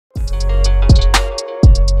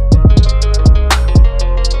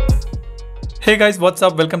Hey guys, what's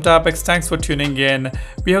up? Welcome to Apex. Thanks for tuning in.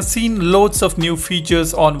 We have seen loads of new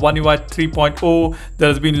features on One UI 3.0. There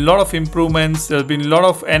has been a lot of improvements. There has been a lot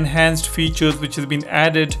of enhanced features which has been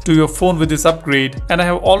added to your phone with this upgrade. And I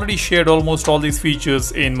have already shared almost all these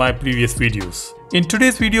features in my previous videos. In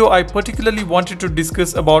today's video, I particularly wanted to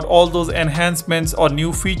discuss about all those enhancements or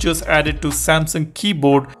new features added to Samsung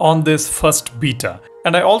keyboard on this first beta.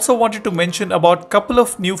 And I also wanted to mention about a couple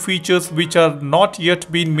of new features which are not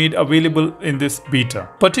yet been made available in this beta,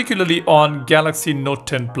 particularly on Galaxy Note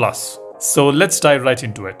 10 Plus. So let's dive right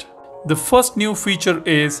into it. The first new feature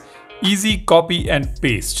is easy copy and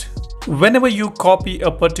paste. Whenever you copy a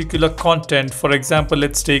particular content, for example,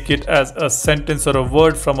 let's take it as a sentence or a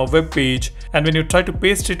word from a web page, and when you try to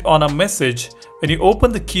paste it on a message, when you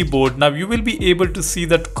open the keyboard, now you will be able to see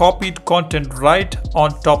that copied content right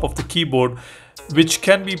on top of the keyboard, which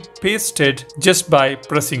can be pasted just by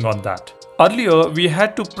pressing on that. Earlier, we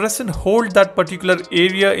had to press and hold that particular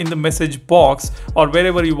area in the message box or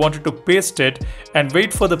wherever you wanted to paste it and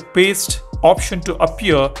wait for the paste option to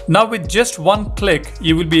appear. Now with just one click,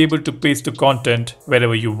 you will be able to paste the content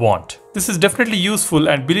wherever you want. This is definitely useful,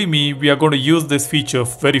 and believe me, we are going to use this feature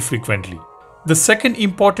very frequently. The second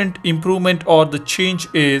important improvement or the change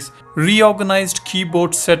is reorganized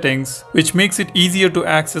keyboard settings, which makes it easier to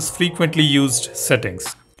access frequently used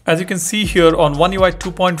settings. As you can see here on One UI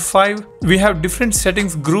 2.5, we have different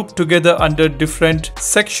settings grouped together under different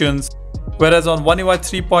sections, whereas on One UI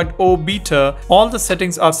 3.0 beta, all the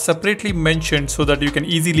settings are separately mentioned so that you can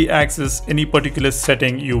easily access any particular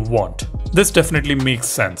setting you want. This definitely makes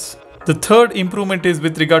sense. The third improvement is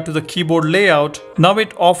with regard to the keyboard layout. Now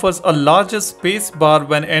it offers a larger space bar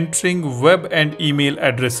when entering web and email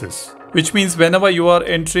addresses, which means whenever you are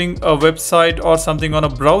entering a website or something on a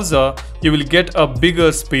browser, you will get a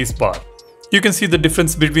bigger space bar. You can see the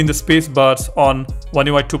difference between the space bars on One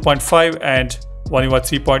UI 2.5 and One UI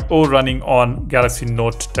 3.0 running on Galaxy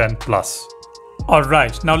Note 10 Plus.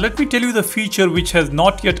 Alright, now let me tell you the feature which has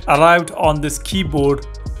not yet arrived on this keyboard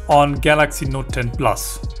on Galaxy Note 10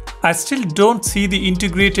 Plus. I still don't see the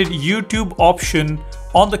integrated YouTube option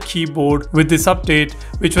on the keyboard with this update,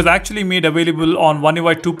 which was actually made available on One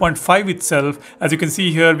UI 2.5 itself. As you can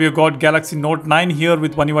see here, we have got Galaxy Note 9 here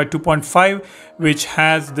with One UI 2.5, which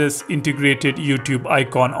has this integrated YouTube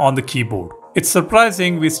icon on the keyboard. It's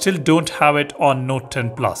surprising we still don't have it on Note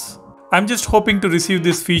 10 Plus. I'm just hoping to receive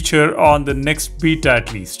this feature on the next beta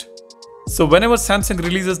at least. So whenever Samsung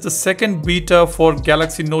releases the second beta for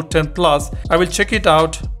Galaxy Note 10 Plus, I will check it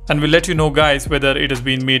out and will let you know guys whether it has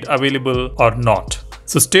been made available or not.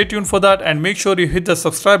 So stay tuned for that and make sure you hit the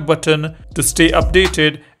subscribe button to stay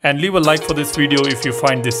updated, and leave a like for this video if you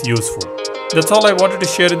find this useful. That's all I wanted to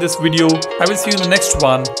share in this video. I will see you in the next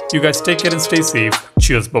one. You guys take care and stay safe.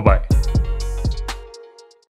 Cheers, bye bye.